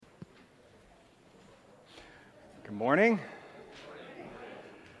Morning.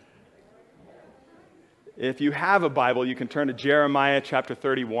 If you have a Bible, you can turn to Jeremiah chapter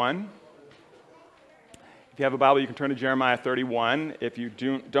 31. If you have a Bible, you can turn to Jeremiah 31. If you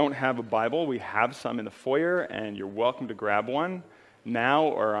don't have a Bible, we have some in the foyer, and you're welcome to grab one now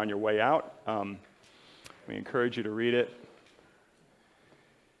or on your way out. We encourage you to read it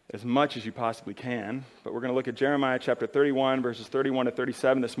as much as you possibly can. But we're going to look at Jeremiah chapter 31, verses 31 to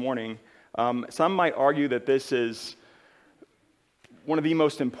 37 this morning. Some might argue that this is one of the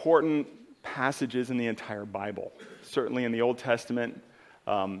most important passages in the entire Bible. Certainly in the Old Testament,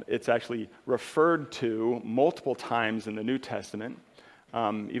 it's actually referred to multiple times in the New Testament,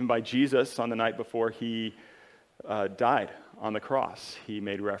 even by Jesus on the night before he died on the cross. He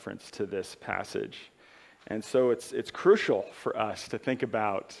made reference to this passage. And so it's crucial for us to think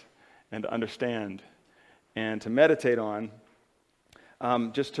about and to understand and to meditate on.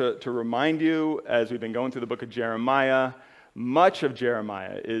 Just to remind you, as we've been going through the book of Jeremiah, much of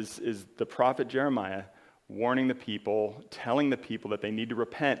Jeremiah is the prophet Jeremiah warning the people, telling the people that they need to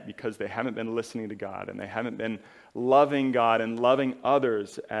repent because they haven't been listening to God and they haven't been loving God and loving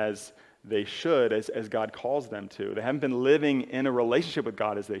others as they should, as God calls them to. They haven't been living in a relationship with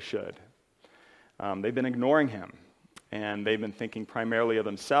God as they should. They've been ignoring Him, and they've been thinking primarily of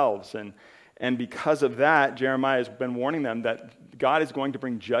themselves. And because of that, Jeremiah has been warning them that God is going to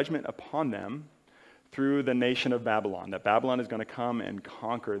bring judgment upon them through the nation of Babylon, that Babylon is going to come and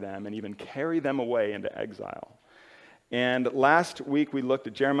conquer them and even carry them away into exile. And last week we looked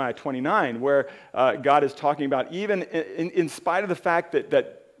at Jeremiah 29, where God is talking about even in spite of the fact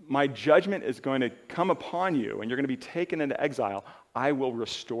that my judgment is going to come upon you and you're going to be taken into exile, I will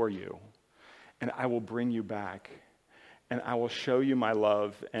restore you and I will bring you back. And I will show you my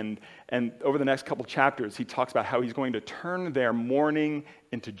love. And over the next couple chapters, he talks about how he's going to turn their mourning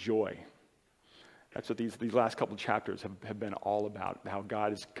into joy. That's what these last couple chapters have been all about, how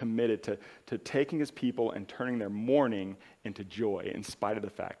God is committed to taking his people and turning their mourning into joy, in spite of the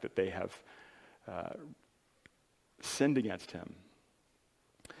fact that they have sinned against him.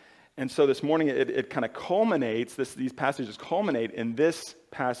 And so this morning, it kind of culminates, these passages culminate in this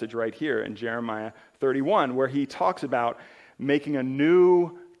passage right here in Jeremiah 31, where he talks about making a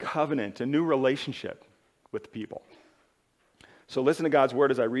new covenant, a new relationship with people. So listen to God's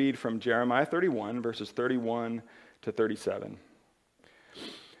word as I read from Jeremiah 31, verses 31 to 37.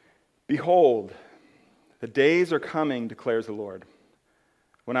 Behold, the days are coming, declares the Lord,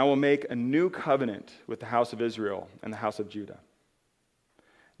 when I will make a new covenant with the house of Israel and the house of Judah.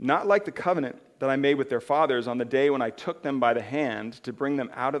 Not like the covenant that I made with their fathers on the day when I took them by the hand to bring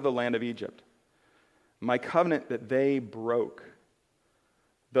them out of the land of Egypt. My covenant that they broke,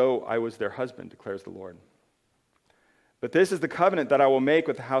 though I was their husband, declares the Lord. But this is the covenant that I will make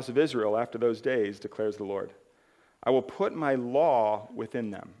with the house of Israel after those days, declares the Lord. I will put my law within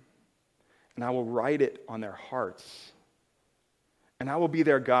them, and I will write it on their hearts. And I will be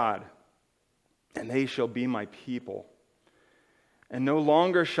their God, and they shall be my people. And no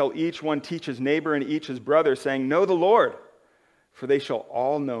longer shall each one teach his neighbor and each his brother, saying, Know the Lord, for they shall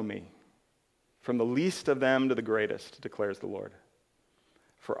all know me, from the least of them to the greatest, declares the Lord.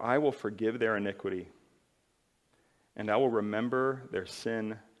 For I will forgive their iniquity, and I will remember their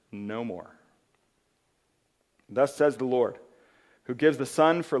sin no more. Thus says the Lord, who gives the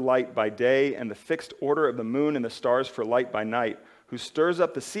sun for light by day, and the fixed order of the moon and the stars for light by night, who stirs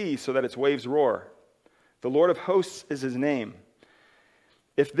up the sea so that its waves roar. The Lord of hosts is his name.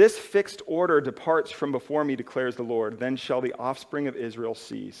 If this fixed order departs from before me, declares the Lord, then shall the offspring of Israel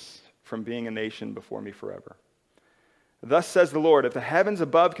cease from being a nation before me forever. Thus says the Lord, if the heavens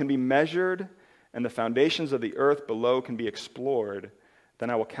above can be measured and the foundations of the earth below can be explored, then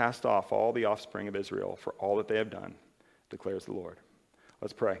I will cast off all the offspring of Israel for all that they have done, declares the Lord.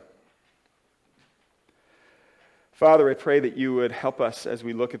 Let's pray. Father, I pray that you would help us as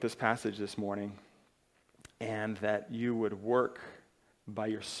we look at this passage this morning, and that you would work by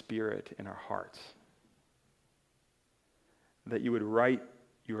your Spirit in our hearts. That you would write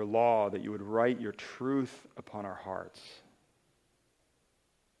your law, that you would write your truth upon our hearts.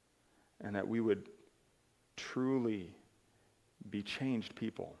 And that we would truly be changed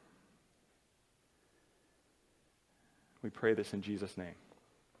people. We pray this in Jesus' name.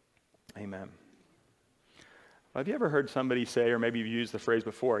 Amen. Have you ever heard somebody say, or maybe you've used the phrase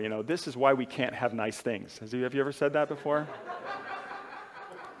before, this is why we can't have nice things? Have you ever said that before?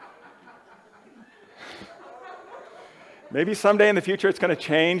 Maybe someday in the future it's going to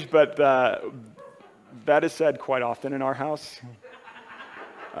change, but that is said quite often in our house.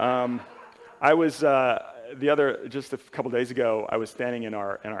 I was just a couple days ago, I was standing in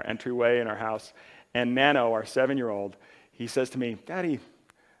our entryway in our house, and Nano, our 7-year-old, he says to me, "Daddy,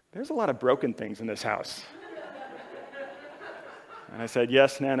 there's a lot of broken things in this house." And I said,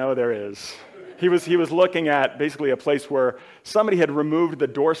 "Yes, Nano, there is." He was looking at basically a place where somebody had removed the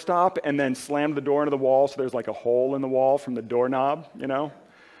doorstop and then slammed the door into the wall, so there's like a hole in the wall from the doorknob,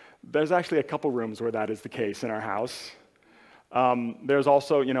 There's actually a couple rooms where that is the case in our house. There's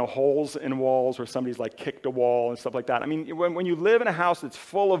also, holes in walls where somebody's like kicked a wall and stuff like that. I mean, when you live in a house that's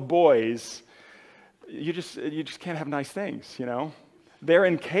full of boys, you just can't have nice things, They're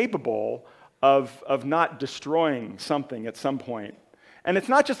incapable of not destroying something at some point. And it's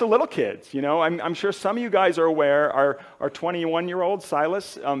not just the little kids, I'm sure some of you guys are aware, our 21-year-old,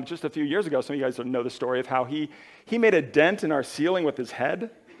 Silas, just a few years ago, some of you guys know the story of how he made a dent in our ceiling with his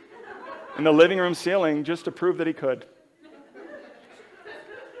head, in the living room ceiling, just to prove that he could.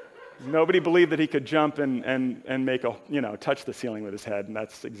 Nobody believed that he could jump and make touch the ceiling with his head, and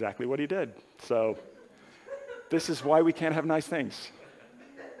that's exactly what he did. So this is why we can't have nice things.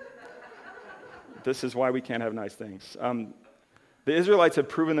 This is why we can't have nice things. The Israelites have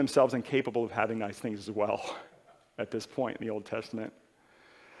proven themselves incapable of having nice things as well at this point in the Old Testament.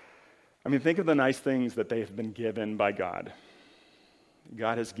 I mean, think of the nice things that they have been given by God.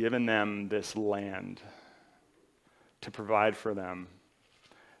 God has given them this land to provide for them,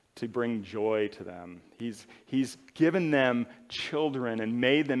 to bring joy to them. He's given them children and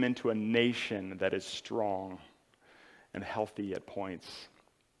made them into a nation that is strong and healthy at points.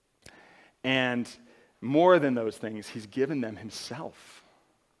 And more than those things, he's given them himself.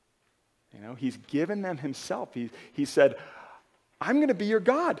 He's given them himself. He said, "I'm going to be your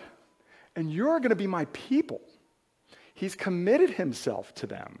God, and you're going to be my people." He's committed himself to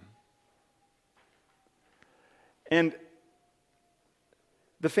them. And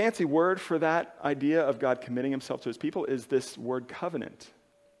the fancy word for that idea of God committing himself to his people is this word covenant.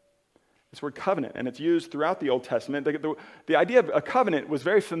 This word covenant, and it's used throughout the Old Testament. The idea of a covenant was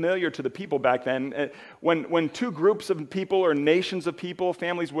very familiar to the people back then. When two groups of people or nations of people,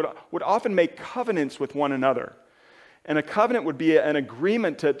 families would often make covenants with one another. And a covenant would be an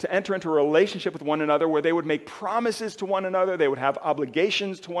agreement to enter into a relationship with one another where they would make promises to one another, they would have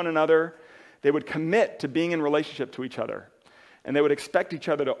obligations to one another, they would commit to being in relationship to each other. And they would expect each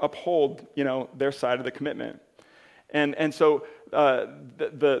other to uphold, their side of the commitment. And so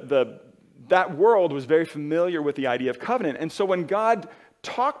that world was very familiar with the idea of covenant. And so when God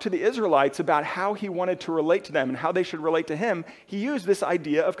talked to the Israelites about how he wanted to relate to them and how they should relate to him, he used this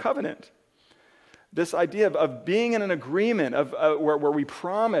idea of covenant. This idea of being in an agreement where we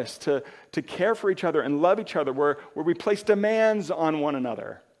promise to care for each other and love each other, where we place demands on one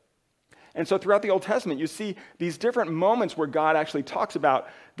another. And so throughout the Old Testament, you see these different moments where God actually talks about,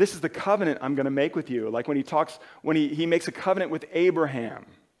 this is the covenant I'm going to make with you. Like when he makes a covenant with Abraham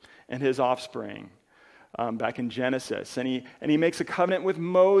and his offspring back in Genesis. And he makes a covenant with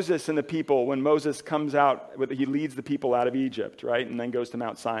Moses and the people when Moses comes out, he leads the people out of Egypt, right? And then goes to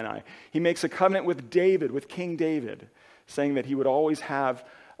Mount Sinai. He makes a covenant with David, with King David, saying that he would always have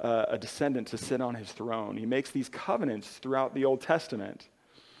a descendant to sit on his throne. He makes these covenants throughout the Old Testament.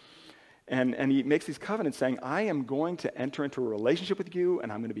 And he makes these covenants saying, I am going to enter into a relationship with you,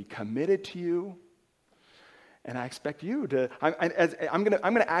 and I'm going to be committed to you. And I expect you to, I'm going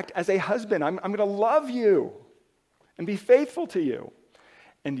to act as a husband. I'm going to love you and be faithful to you.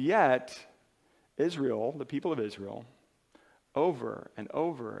 And yet, Israel, the people of Israel, over and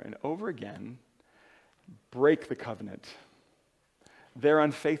over and over again, break the covenant. They're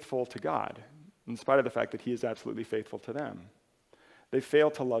unfaithful to God, in spite of the fact that he is absolutely faithful to them. They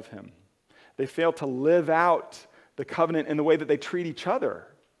fail to love him. They fail to live out the covenant in the way that they treat each other,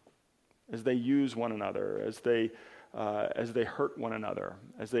 as they use one another, as they hurt one another,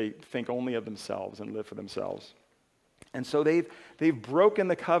 as they think only of themselves and live for themselves. And so they've broken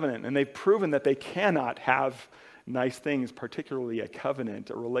the covenant, and they've proven that they cannot have nice things, particularly a covenant,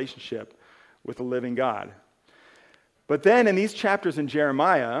 a relationship with the living God. But then in these chapters in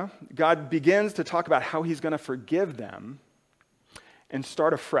Jeremiah, God begins to talk about how he's going to forgive them and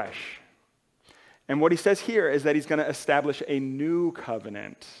start afresh. And what he says here is that he's going to establish a new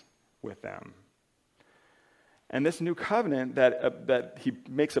covenant with them. And this new covenant that he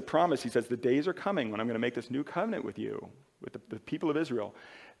makes a promise, he says, the days are coming when I'm going to make this new covenant with you, with the people of Israel.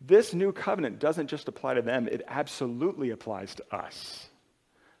 This new covenant doesn't just apply to them, it absolutely applies to us.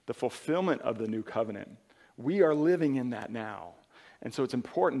 The fulfillment of the new covenant. We are living in that now. And so it's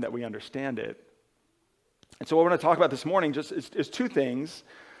important that we understand it. And so what we're going to talk about this morning is two things.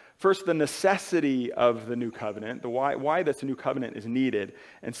 First, the necessity of the new covenant, the why this new covenant is needed.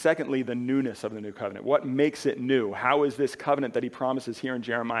 And secondly, the newness of the new covenant. What makes it new? How is this covenant that he promises here in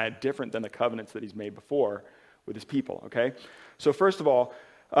Jeremiah different than the covenants that he's made before with his people, okay? So first of all,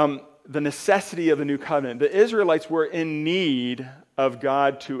 the necessity of the new covenant. The Israelites were in need of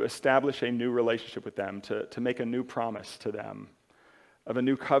God to establish a new relationship with them, to make a new promise to them of a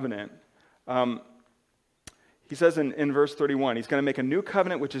new covenant. He says in verse 31, he's going to make a new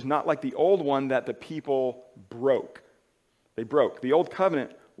covenant which is not like the old one that the people broke. They broke. The old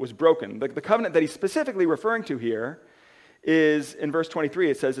covenant was broken. The covenant that he's specifically referring to here is in verse 23.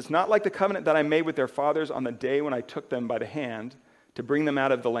 It says, it's not like the covenant that I made with their fathers on the day when I took them by the hand to bring them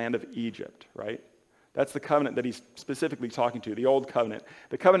out of the land of Egypt, right? That's the covenant that he's specifically talking to, the old covenant.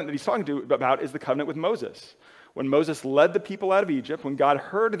 The covenant that he's talking about is the covenant with Moses. When Moses led the people out of Egypt, when God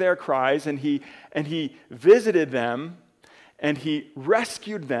heard their cries and he visited them and he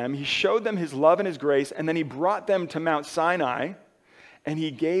rescued them, he showed them his love and his grace, and then he brought them to Mount Sinai and he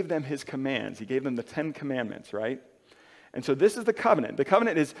gave them his commands. He gave them the 10 commandments, right? And so this is the covenant. The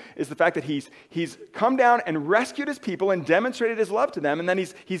covenant is the fact that he's come down and rescued his people and demonstrated his love to them, and then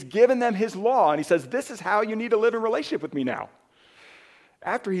he's given them his law, and he says, this is how you need to live in relationship with me now.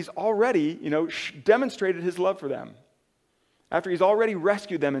 After he's already, demonstrated his love for them. After he's already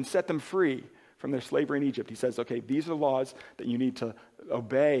rescued them and set them free from their slavery in Egypt, he says, okay, these are laws that you need to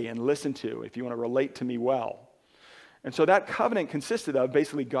obey and listen to if you want to relate to me well. And so that covenant consisted of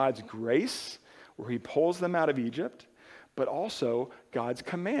basically God's grace, where he pulls them out of Egypt, but also God's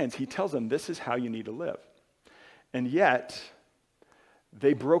commands. He tells them, this is how you need to live. And yet,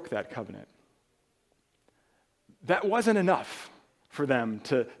 they broke that covenant. That wasn't enough for them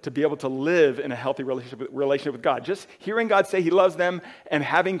to be able to live in a healthy relationship with God. Just hearing God say he loves them and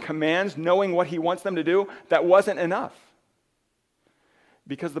having commands, knowing what he wants them to do, that wasn't enough.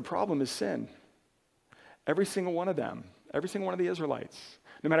 Because the problem is sin. Every single one of them, every single one of the Israelites,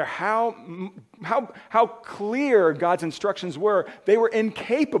 no matter how clear God's instructions were, they were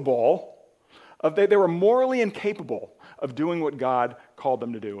incapable they were morally incapable of doing what God called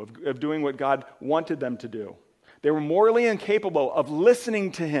them to do, of doing what God wanted them to do. They were morally incapable of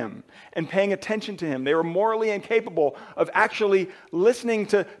listening to him and paying attention to him. They were morally incapable of actually listening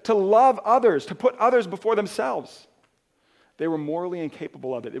to love others, to put others before themselves. They were morally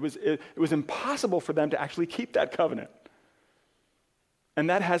incapable of it. It was impossible for them to actually keep that covenant.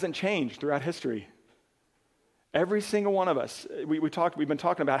 And that hasn't changed throughout history. Every single one of us, we've been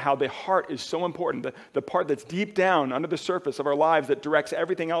talking about how the heart is so important, the part that's deep down under the surface of our lives that directs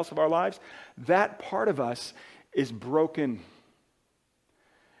everything else of our lives. That part of us is broken.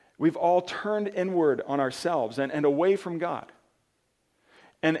 We've all turned inward on ourselves and away from God.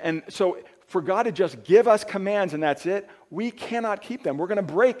 And so for God to just give us commands and that's it, we cannot keep them. We're going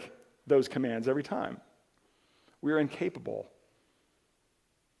to break those commands every time. We're incapable.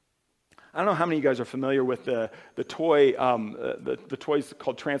 I don't know how many of you guys are familiar with the toys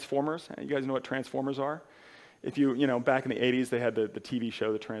called Transformers. You guys know what Transformers are? If back in the 80s, they had the TV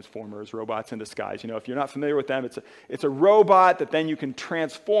show, the Transformers, Robots in Disguise. If you're not familiar with them, it's a robot that then you can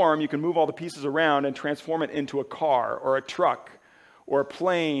transform. You can move all the pieces around and transform it into a car or a truck or a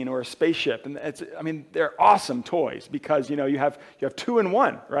plane or a spaceship. And they're awesome toys because, you have two in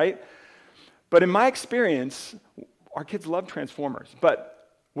one, right? But in my experience, our kids love Transformers. But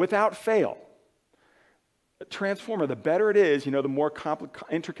without fail, a Transformer, the better it is, the more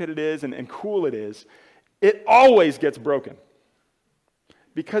intricate it is and cool it is, it always gets broken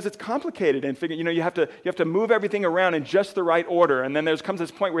because it's complicated and you have to move everything around in just the right order, and then there comes this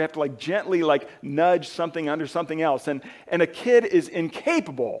point where you have to gently nudge something under something else, and a kid is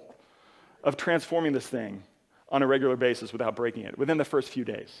incapable of transforming this thing on a regular basis without breaking it within the first few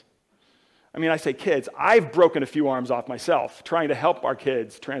days. I say kids, I've broken a few arms off myself trying to help our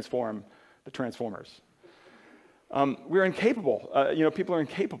kids transform the Transformers. We're incapable. People are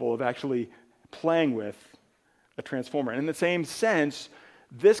incapable of actually playing with a transformer. And in the same sense,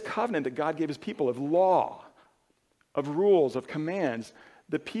 this covenant that God gave his people of law, of rules, of commands,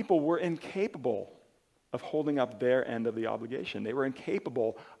 the people were incapable of holding up their end of the obligation. They were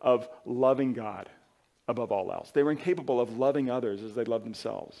incapable of loving God above all else. They were incapable of loving others as they loved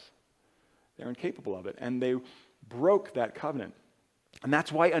themselves. They're incapable of it, and they broke that covenant. And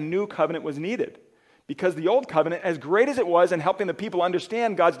that's why a new covenant was needed. Because the old covenant, as great as it was in helping the people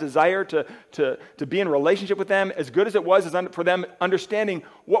understand God's desire to be in relationship with them, as good as it was for them understanding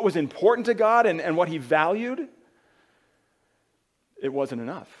what was important to God and what he valued, it wasn't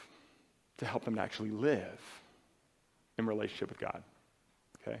enough to help them to actually live in relationship with God.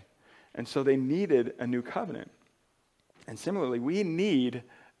 Okay? And so they needed a new covenant. And similarly, we need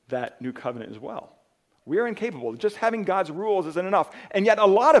that new covenant as well. We are incapable. Just having God's rules isn't enough. And yet a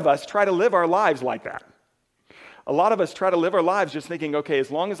lot of us try to live our lives like that. A lot of us try to live our lives just thinking, okay, as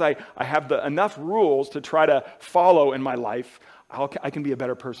long as I have enough rules to try to follow in my life, I can be a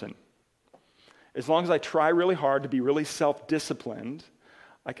better person. As long as I try really hard to be really self-disciplined,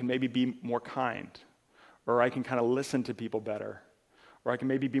 I can maybe be more kind, or I can kind of listen to people better, or I can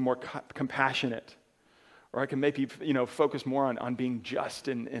maybe be more compassionate, or I can maybe focus more on being just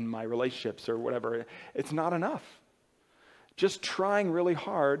in my relationships or whatever. It's not enough. Just trying really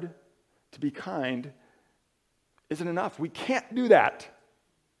hard to be kind isn't enough. We can't do that.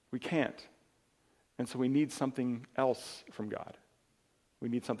 We can't. And so we need something else from God. We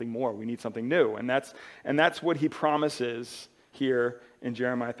need something more. We need something new. And that's what he promises here in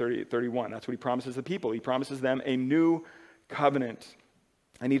Jeremiah 31. That's what he promises the people. He promises them a new covenant.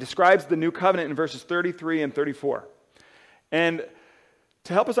 And he describes the new covenant in verses 33 and 34. And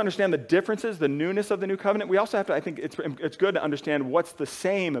to help us understand the differences, the newness of the new covenant, we also have to, I think it's good to understand what's the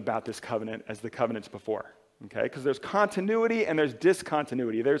same about this covenant as the covenants before. Okay, because there's continuity and there's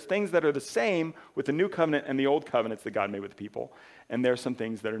discontinuity. There's things that are the same with the new covenant and the old covenants that God made with the people, and there's some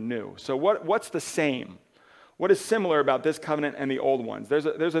things that are new. So what's the same? What is similar about this covenant and the old ones? There's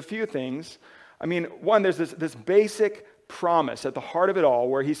a few things. I mean, one, there's this basic promise at the heart of it all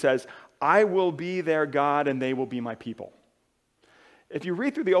where he says, I will be their God and they will be my people. If you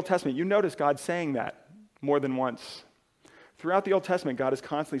read through the Old Testament, you notice God saying that more than once. Throughout the Old Testament, God is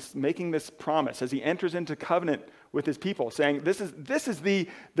constantly making this promise as he enters into covenant with his people, saying, this is the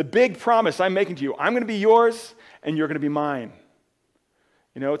big promise I'm making to you. I'm going to be yours, and you're going to be mine.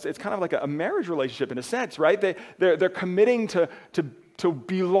 It's kind of like a marriage relationship in a sense, right? They're committing to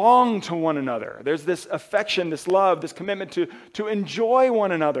belong to one another. There's this affection, this love, this commitment to enjoy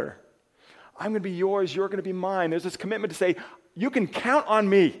one another. I'm going to be yours, you're going to be mine. There's this commitment to say, you can count on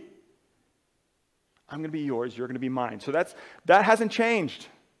me. I'm going to be yours, you're going to be mine. So that hasn't changed.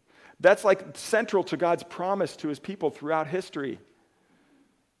 That's like central to God's promise to his people throughout history.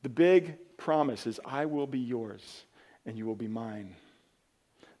 The big promise is, I will be yours and you will be mine.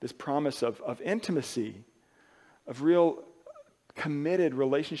 This promise of intimacy, of real committed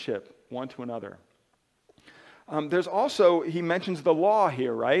relationship one to another. There's also, he mentions the law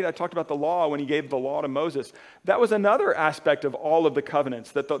here, right? I talked about the law when he gave the law to Moses. That was another aspect of all of the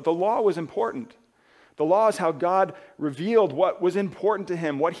covenants, that the law was important. The law is how God revealed what was important to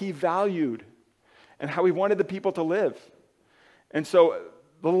him, what he valued, and how he wanted the people to live. And so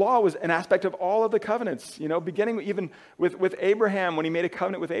the law was an aspect of all of the covenants, beginning even with Abraham. When he made a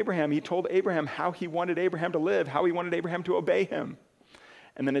covenant with Abraham, he told Abraham how he wanted Abraham to live, how he wanted Abraham to obey him.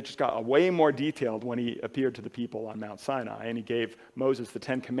 And then it just got way more detailed when he appeared to the people on Mount Sinai, and he gave Moses the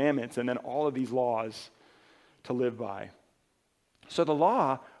 10 Commandments and then all of these laws to live by. So the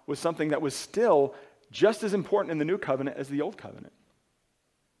law was something that was still just as important in the new covenant as the old covenant.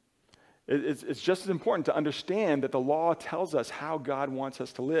 It's just as important to understand that the law tells us how God wants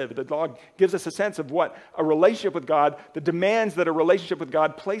us to live. The law gives us a sense of what a relationship with God, the demands that a relationship with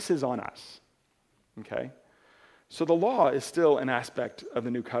God places on us. Okay? So the law is still an aspect of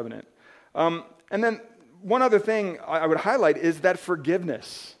the new covenant. And then one other thing I would highlight is that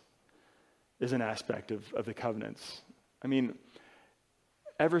forgiveness is an aspect of the covenants. I mean,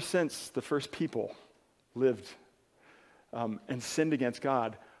 ever since the first people lived and sinned against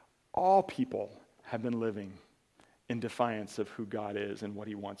God, all people have been living in defiance of who God is and what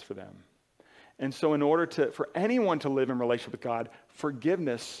he wants for them. And so in order for anyone to live in relationship with God,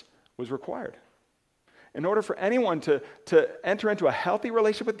 forgiveness was required. In order for anyone to enter into a healthy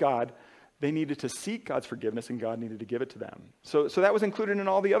relationship with God, they needed to seek God's forgiveness, and God needed to give it to them. So that was included in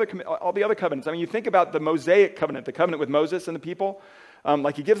all the other covenants. I mean, you think about the Mosaic covenant, the covenant with Moses and the people.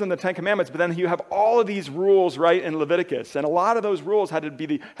 Like he gives them the 10 Commandments, but then you have all of these rules, right, in Leviticus. And a lot of those rules had to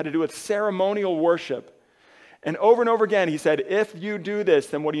do with ceremonial worship. And over again, he said, if you do this,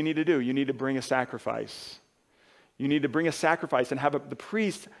 then what do you need to do? You need to bring a sacrifice. You need to bring a sacrifice and have the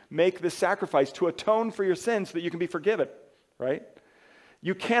priest make this sacrifice to atone for your sins so that you can be forgiven, right?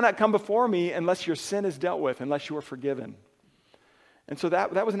 You cannot come before me unless your sin is dealt with, unless you are forgiven. And so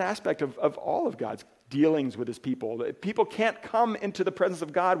that was an aspect of all of God's dealings with his people. People can't come into the presence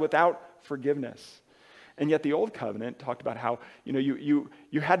of God without forgiveness. And yet the old covenant talked about how you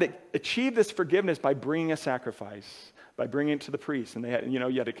had to achieve this forgiveness by bringing a sacrifice, by bringing it to the priest. And you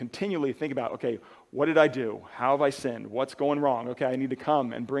had to continually think about, okay, what did I do? How have I sinned? What's going wrong? Okay, I need to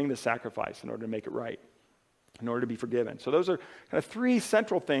come and bring the sacrifice in order to make it right, in order to be forgiven. So those are kind of three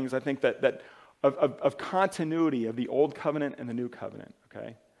central things, I think, that of continuity of the old covenant and the new covenant,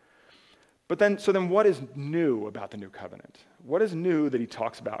 okay? So then what is new about the new covenant? What is new that he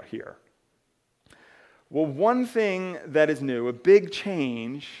talks about here? Well, one thing that is new, a big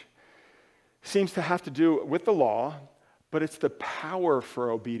change, seems to have to do with the law, but it's the power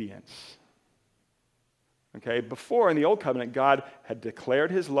for obedience. Okay, before in the Old Covenant, God had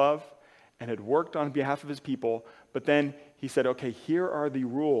declared his love and had worked on behalf of his people, but then he said, okay, here are the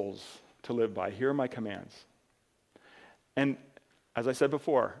rules to live by. Here are my commands. And as I said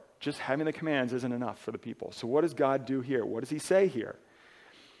before, just having the commands isn't enough for the people. So what does God do here? What does he say here?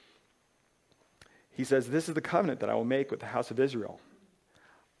 He says, this is the covenant that I will make with the house of Israel.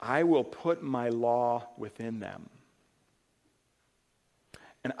 I will put my law within them,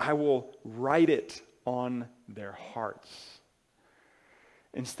 and I will write it on their hearts.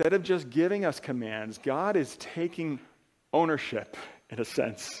 Instead of just giving us commands, God is taking ownership, in a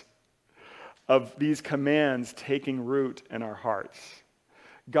sense, of these commands taking root in our hearts.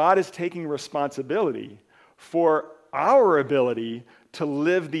 God is taking responsibility for our ability to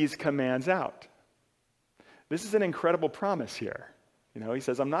live these commands out. This is an incredible promise here. He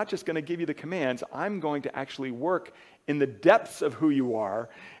says, I'm not just going to give you the commands, I'm going to actually work in the depths of who you are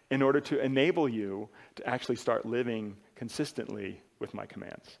in order to enable you to actually start living consistently with my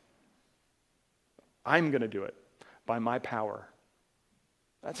commands. I'm going to do it by my power.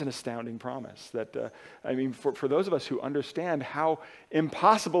 That's an astounding promise. That for those of us who understand how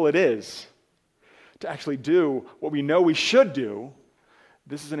impossible it is to actually do what we know we should do,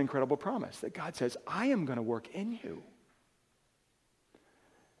 this is an incredible promise that God says, I am going to work in you.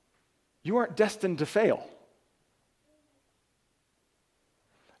 You aren't destined to fail.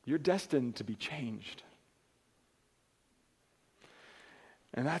 You're destined to be changed.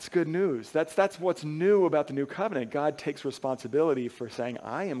 And that's good news. That's what's new about the new covenant. God takes responsibility for saying,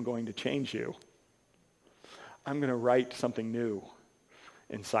 I am going to change you. I'm going to write something new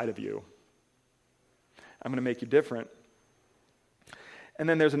inside of you. I'm going to make you different. And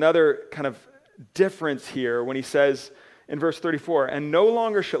then there's another kind of difference here when he says in verse 34, and no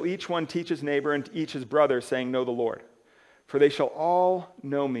longer shall each one teach his neighbor and each his brother, saying, know the Lord. For they shall all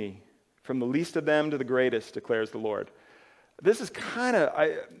know me, from the least of them to the greatest, declares the Lord. This is kind of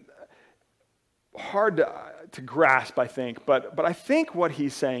hard to grasp, I think, but I think what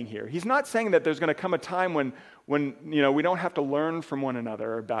he's saying here, he's not saying that there's going to come a time when we don't have to learn from one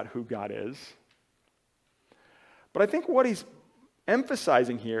another about who God is. But I think what he's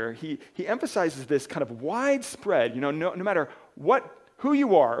emphasizing here, he emphasizes this kind of widespread, no matter who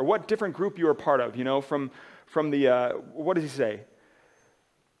you are or what different group you are part of, from the, what does he say?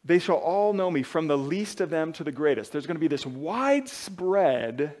 They shall all know me, from the least of them to the greatest. There's going to be this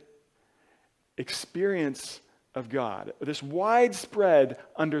widespread experience of God, this widespread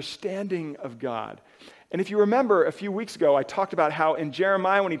understanding of God. And if you remember a few weeks ago, I talked about how in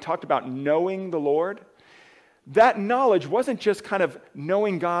Jeremiah, when he talked about knowing the Lord, that knowledge wasn't just kind of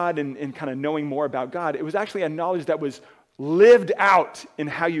knowing God and kind of knowing more about God. It was actually a knowledge that was lived out in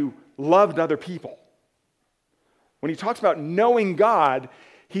how you loved other people. When he talks about knowing God,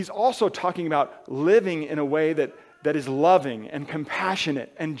 he's also talking about living in a way that is loving and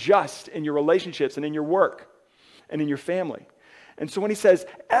compassionate and just in your relationships and in your work and in your family. And so when he says,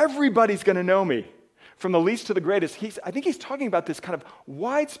 everybody's going to know me, from the least to the greatest, I think he's talking about this kind of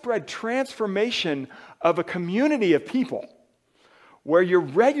widespread transformation of a community of people where you're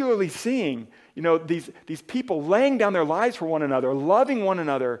regularly seeing, these people laying down their lives for one another, loving one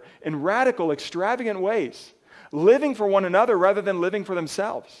another in radical, extravagant ways, living for one another rather than living for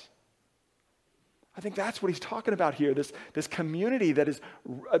themselves. I think that's what he's talking about here, this community that is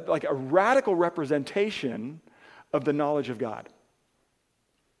like a radical representation of the knowledge of God.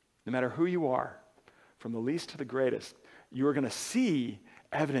 No matter who you are, from the least to the greatest, you are going to see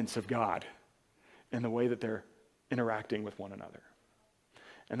evidence of God in the way that they're interacting with one another.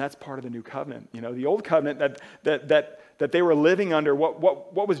 And that's part of the new covenant. The old covenant that they were living under,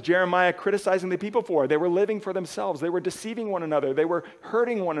 what was Jeremiah criticizing the people for? They were living for themselves. They were deceiving one another. They were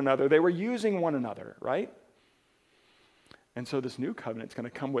hurting one another. They were using one another, right? And so this new covenant is going to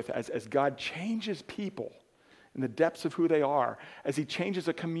come with, as God changes people in the depths of who they are, as he changes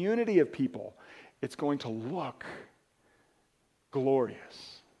a community of people, it's going to look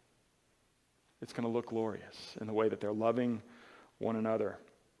glorious. It's going to look glorious in the way that they're loving one another.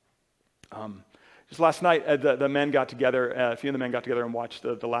 Just last night, the men got together, a few of the men got together and watched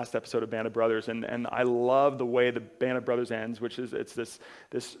the last episode of Band of Brothers, and I love the way the Band of Brothers ends, which is it's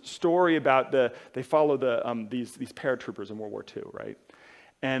this story about they follow these paratroopers in World War II, right?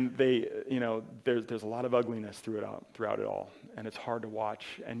 And there's a lot of ugliness throughout it all, and it's hard to watch.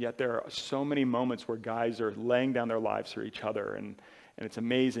 And yet there are so many moments where guys are laying down their lives for each other, and and it's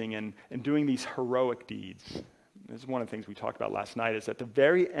amazing, and doing these heroic deeds. This is one of the things we talked about last night, is at the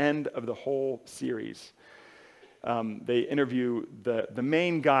very end of the whole series, they interview the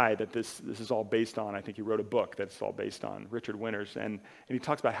main guy that this is all based on. I think he wrote a book that's all based on, Richard Winters, and he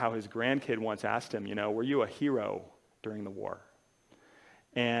talks about how his grandkid once asked him, were you a hero during the war?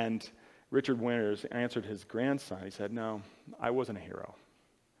 And Richard Winters answered his grandson. He said, no, I wasn't a hero,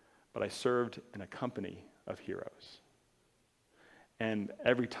 but I served in a company of heroes. And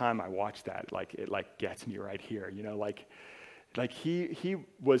every time I watch that, it gets me right here. He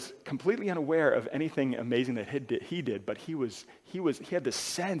was completely unaware of anything amazing that he did, but he had this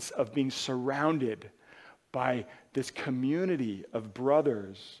sense of being surrounded by this community of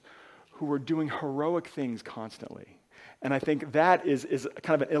brothers who were doing heroic things constantly. And I think that is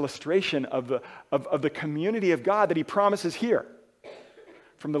kind of an illustration of the community of God that he promises here.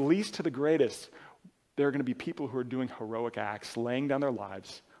 From the least to the greatest, there are going to be people who are doing heroic acts, laying down their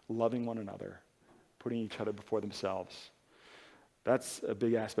lives, loving one another, putting each other before themselves. That's a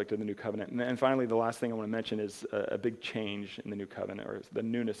big aspect of the new covenant. And finally, the last thing I want to mention is a big change in the new covenant, or the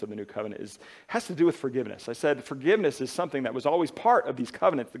newness of the new covenant, has to do with forgiveness. I said forgiveness is something that was always part of these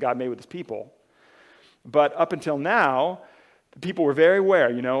covenants that God made with his people. But up until now, the people were very aware,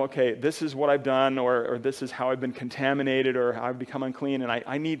 okay, this is what I've done, or this is how I've been contaminated, or how I've become unclean, and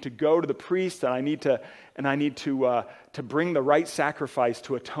I need to go to the priest, and I need to bring the right sacrifice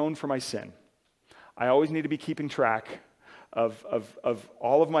to atone for my sin. I always need to be keeping track of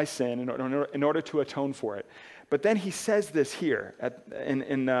all of my sin in order to atone for it. But then he says this here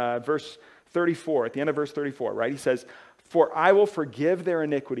in verse 34, at the end of verse 34, right? He says, "For I will forgive their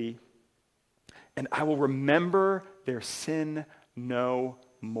iniquity, and I will remember their sin no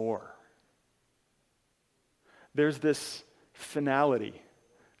more." There's this finality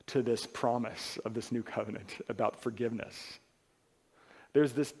to this promise of this new covenant about forgiveness.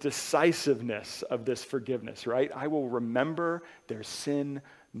 There's this decisiveness of this forgiveness, right? I will remember their sin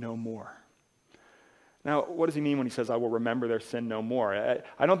no more. Now, what does he mean when he says, I will remember their sin no more?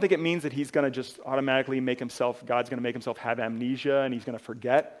 I don't think it means that he's going to just automatically God's going to make himself have amnesia and he's going to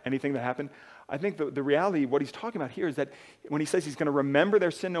forget anything that happened. I think the reality, what he's talking about here is that when he says he's going to remember their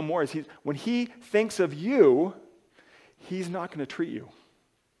sin no more, is when he thinks of you, he's not going to treat you.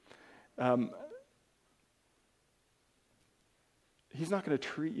 He's not going to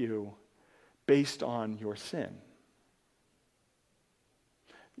treat you based on your sin.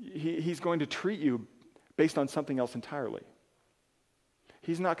 He's going to treat you based on something else entirely.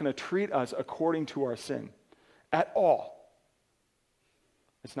 He's not going to treat us according to our sin at all.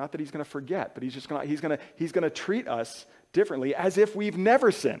 It's not that he's going to forget, but he's going to treat us differently as if we've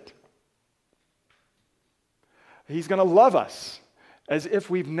never sinned. He's going to love us as if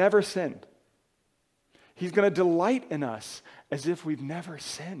we've never sinned. He's going to delight in us as if we've never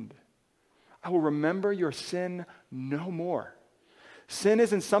sinned. I will remember your sin no more. Sin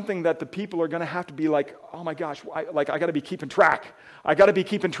isn't something that the people are going to have to be like, oh my gosh, I got to be keeping track. I got to be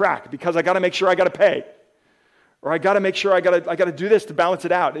keeping track because I got to make sure I got to pay. Or I got to make sure I got to do this to balance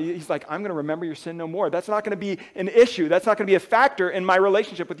it out. He's like, I'm going to remember your sin no more. That's not going to be an issue. That's not going to be a factor in my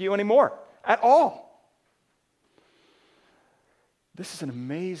relationship with you anymore at all. This is an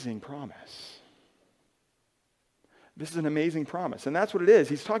amazing promise. This is an amazing promise. And that's what it is.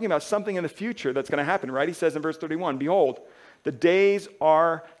 He's talking about something in the future that's going to happen, right? He says in verse 31, behold, the days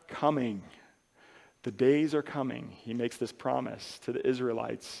are coming. The days are coming. He makes this promise to the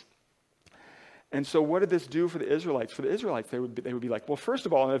Israelites. And so what did this do for the Israelites? For the Israelites, they would be like, well, first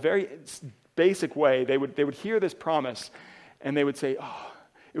of all, in a very basic way, they would hear this promise and they would say, oh,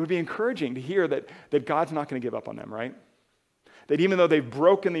 it would be encouraging to hear that God's not going to give up on them, right? That even though they've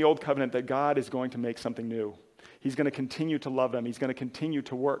broken the old covenant, that God is going to make something new. He's going to continue to love them. He's going to continue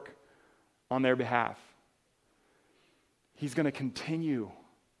to work on their behalf. He's going to continue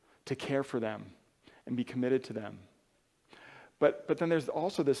to care for them and be committed to them. But then there's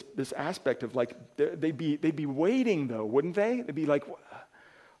also this aspect of like, they'd be waiting though, wouldn't they? They'd be like,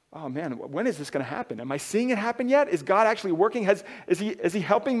 oh man, when is this going to happen? Am I seeing it happen yet? Is God actually working? Is he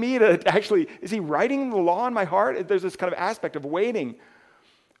helping me to actually, is he writing the law in my heart? There's this kind of aspect of waiting.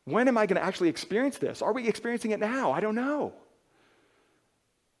 When am I going to actually experience this? Are we experiencing it now? I don't know.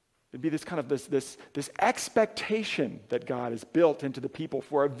 It'd be this kind of this expectation that God has built into the people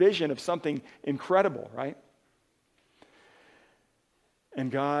for a vision of something incredible, right?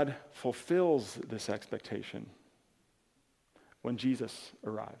 And God fulfills this expectation when Jesus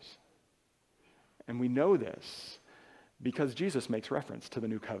arrives. And we know this because Jesus makes reference to the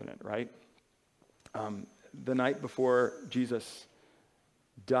new covenant, right? The night before Jesus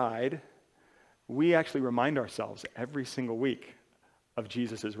died, we actually remind ourselves every single week of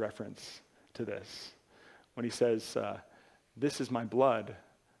Jesus' reference to this when he says, this is my blood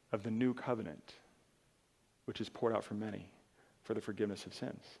of the new covenant, which is poured out for many for the forgiveness of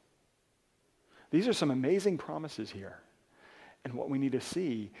sins. These are some amazing promises here. And what we need to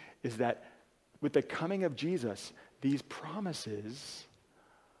see is that with the coming of Jesus, these promises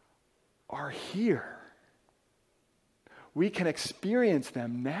are here. We can experience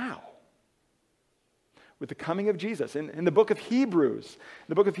them now. With the coming of Jesus. In the book of Hebrews,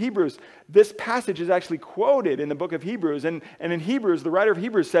 this passage is actually quoted in the book of Hebrews. And in Hebrews, the writer of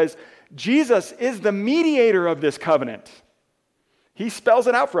Hebrews says, Jesus is the mediator of this covenant. He spells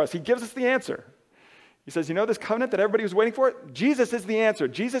it out for us. He gives us the answer. He says, you know this covenant that everybody was waiting for? Jesus is the answer.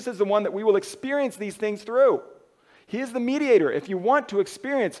 Jesus is the one that we will experience these things through. He is the mediator. If you want to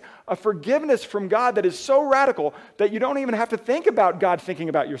experience a forgiveness from God that is so radical that you don't even have to think about God thinking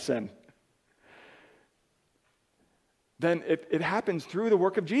about your sin, then it happens through the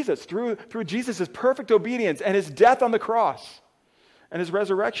work of Jesus, through Jesus' perfect obedience and his death on the cross and his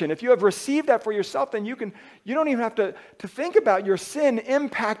resurrection. If you have received that for yourself, then you don't even have to think about your sin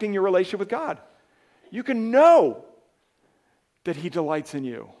impacting your relationship with God. You can know that he delights in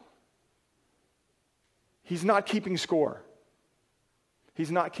you. He's not keeping score.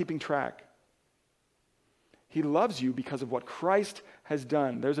 He's not keeping track. He loves you because of what Christ has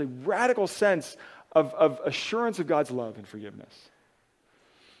done. There's a radical sense of assurance of God's love and forgiveness.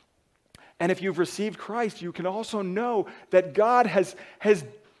 And if you've received Christ, you can also know that God has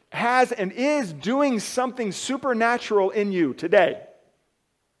and is doing something supernatural in you today.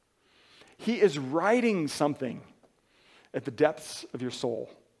 He is writing something at the depths of your soul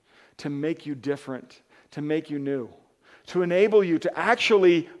to make you different, to make you new, to enable you to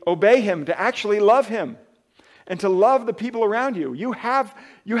actually obey him, to actually love him, and to love the people around you. You have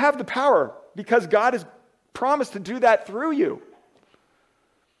the power because God has promised to do that through you.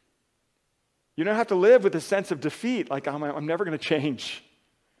 You don't have to live with a sense of defeat, like I'm never going to change.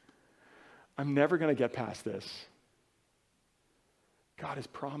 I'm never going to get past this. God has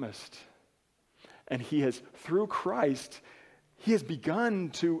promised. And he has, through Christ, he has begun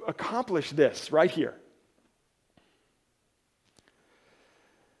to accomplish this right here.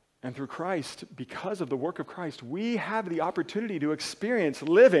 And through Christ, because of the work of Christ, we have the opportunity to experience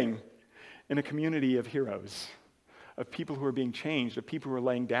living in a community of heroes, of people who are being changed, of people who are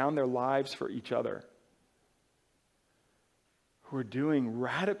laying down their lives for each other, who are doing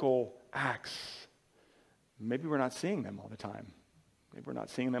radical acts. Maybe we're not seeing them all the time. Maybe we're not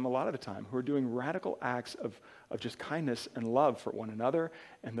seeing them a lot of the time, who are doing radical acts of just kindness and love for one another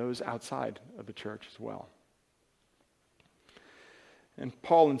and those outside of the church as well. And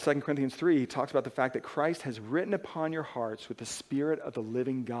Paul in 2 Corinthians 3, he talks about the fact that Christ has written upon your hearts with the Spirit of the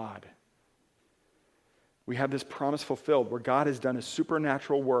living God. We have this promise fulfilled where God has done a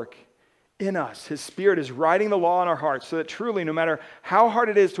supernatural work in us. His Spirit is writing the law in our hearts so that truly, no matter how hard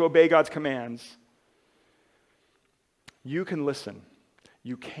it is to obey God's commands, you can listen.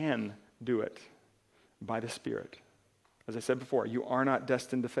 You can do it by the Spirit. As I said before, you are not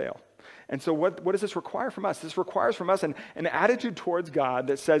destined to fail. And so what does this require from us? This requires from us an attitude towards God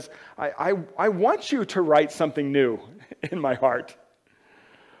that says, I want you to write something new in my heart.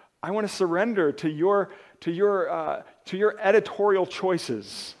 I want to surrender to your editorial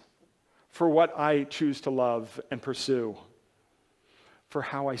choices for what I choose to love and pursue, for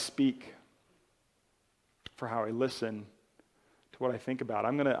how I speak, for how I listen, to what I think about.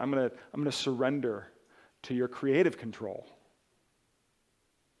 I'm gonna surrender to your creative control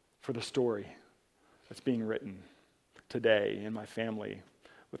for the story that's being written today in my family,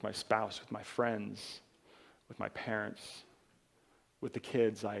 with my spouse, with my friends, with my parents, with the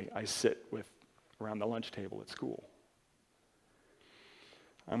kids I sit with around the lunch table at school.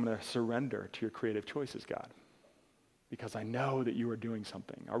 I'm going to surrender to your creative choices, God, because I know that you are doing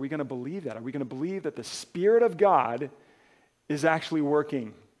something. Are we going to believe that? Are we going to believe that the Spirit of God is actually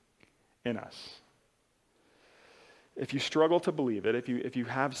working in us? If you struggle to believe it, if you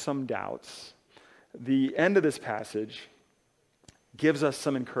have some doubts, the end of this passage gives us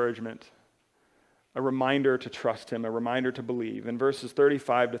some encouragement, a reminder to trust him, a reminder to believe. In verses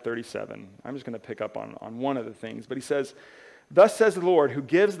 35 to 37, I'm just going to pick up on one of the things, but he says, "Thus says the Lord, who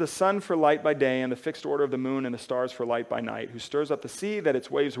gives the sun for light by day and the fixed order of the moon and the stars for light by night, who stirs up the sea that its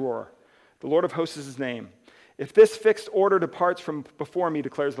waves roar. The Lord of hosts is his name. If this fixed order departs from before me,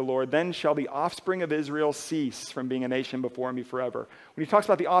 declares the Lord, then shall the offspring of Israel cease from being a nation before me forever." When he talks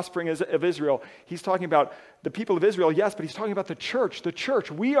about the offspring of Israel, he's talking about the people of Israel, yes, but he's talking about the church. The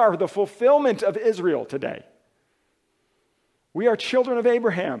church, we are the fulfillment of Israel today. We are children of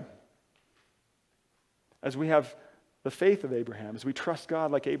Abraham, as we have the faith of Abraham, as we trust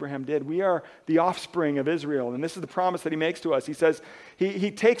God like Abraham did. We are the offspring of Israel, and this is the promise that he makes to us. He says,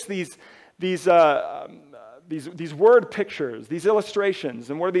 he takes these word pictures, these illustrations,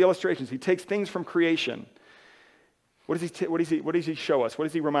 and what are the illustrations? He takes things from creation. What does he show us? What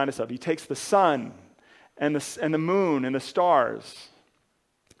does he remind us of? He takes the sun and the moon and the stars,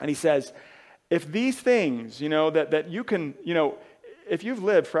 and he says, if these things, that you can, if you've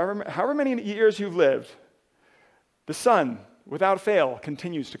lived for however many years you've lived, the sun, without fail,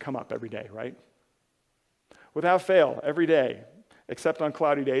 continues to come up every day, right? Without fail, every day, except on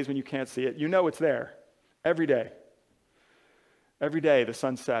cloudy days when you can't see it. It's there. Every day. Every day the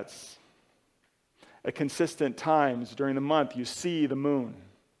sun sets. At consistent times during the month, you see the moon.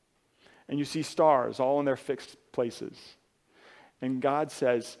 And you see stars all in their fixed places. And God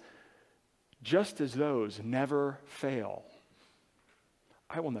says, just as those never fail,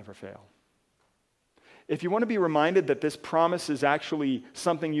 I will never fail. If you want to be reminded that this promise is actually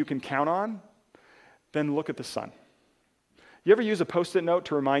something you can count on, then look at the sun. You ever use a Post-it note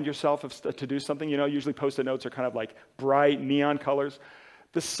to remind yourself to do something? Usually Post-it notes are kind of like bright neon colors.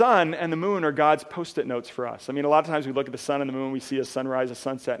 The sun and the moon are God's Post-it notes for us. A lot of times we look at the sun and the moon, we see a sunrise, a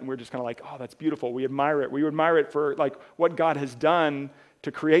sunset, and we're just kind of like, oh, that's beautiful. We admire it. We admire it for like what God has done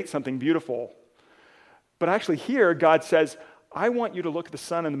to create something beautiful. But actually here, God says, I want you to look at the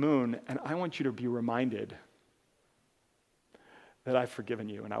sun and the moon, and I want you to be reminded that I've forgiven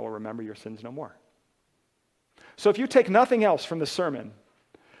you, and I will remember your sins no more. So if you take nothing else from the sermon,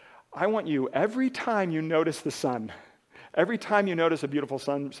 I want you, every time you notice the sun, every time you notice a beautiful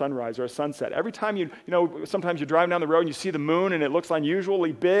sunrise or a sunset, every time sometimes you're driving down the road and you see the moon and it looks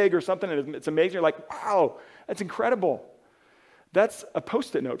unusually big or something, and it's amazing. You're like, wow, that's incredible. That's a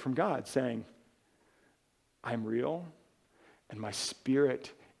Post-it note from God saying, I'm real, and my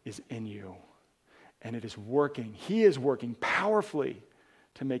Spirit is in you, and it is working. He is working powerfully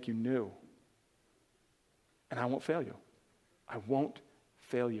to make you new. And I won't fail you. I won't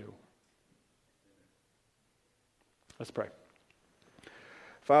fail you. Let's pray.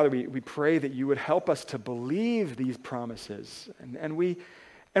 Father, we pray that you would help us to believe these promises. And we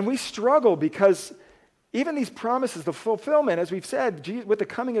struggle because even these promises, the fulfillment, as we've said, with the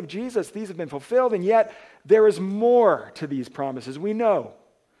coming of Jesus, these have been fulfilled, and yet there is more to these promises. We know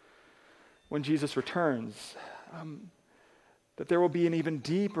when Jesus returns that there will be an even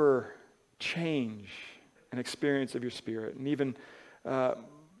deeper change and experience of your Spirit, and even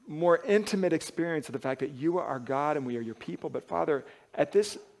more intimate experience of the fact that you are our God and we are your people. But Father, at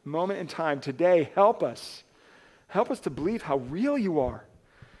this moment in time today, help us to believe how real you are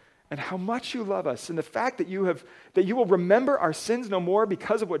and how much you love us, and the fact that you will remember our sins no more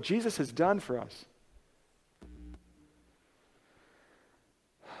because of what Jesus has done for us.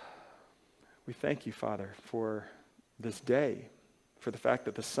 We thank you, Father, for this day, for the fact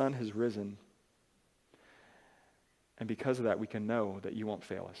that the sun has risen. And because of that, we can know that you won't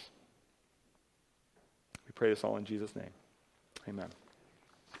fail us. We pray this all in Jesus' name. Amen.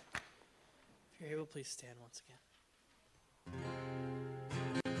 If you're able, please stand once again.